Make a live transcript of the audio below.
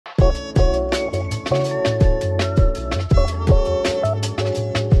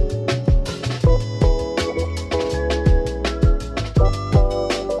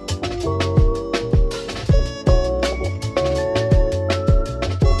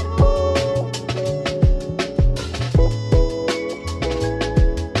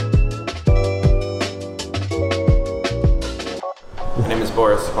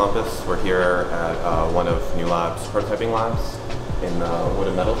Columbus. We're here at one of New Lab's prototyping labs in the wood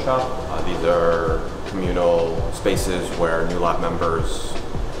and metal shop. These are communal spaces where New Lab members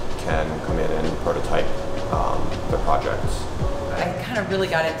can come in and prototype their projects. I kind of really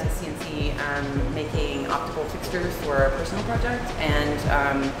got into CNC making optical fixtures for a personal project, and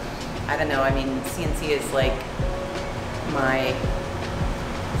I don't know, I mean, CNC is like my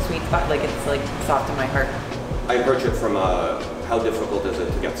sweet spot, like it's like soft in my heart. I approach it from how difficult is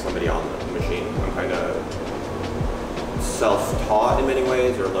it to get somebody on the machine. I'm kind of self-taught in many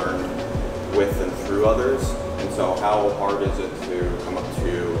ways, or learned with and through others. And so how hard is it to come up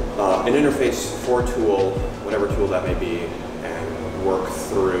to an interface for a tool, whatever tool that may be, and work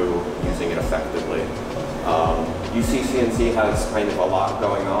through using it effectively. UC CNC has kind of a lot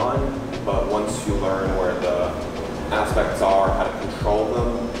going on, but once you learn where the aspects are, how to control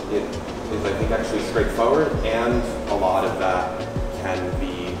them, it is, I think, actually straightforward, and a lot of that can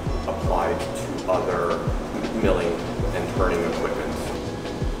be applied to other milling and turning equipment.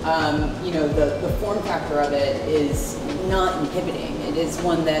 You know, the form factor of it is not inhibiting. It is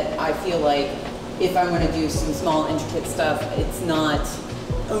one that I feel like if I want to do some small intricate stuff, it's not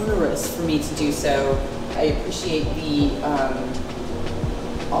onerous for me to do so. I appreciate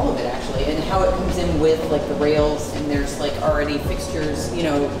all of it actually, and how it comes in with like the rails, and there's like already fixtures, you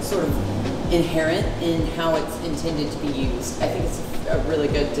know, sort of inherent in how it's intended to be used. I think it's a really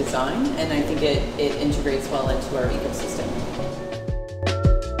good design, and I think it integrates well into our ecosystem.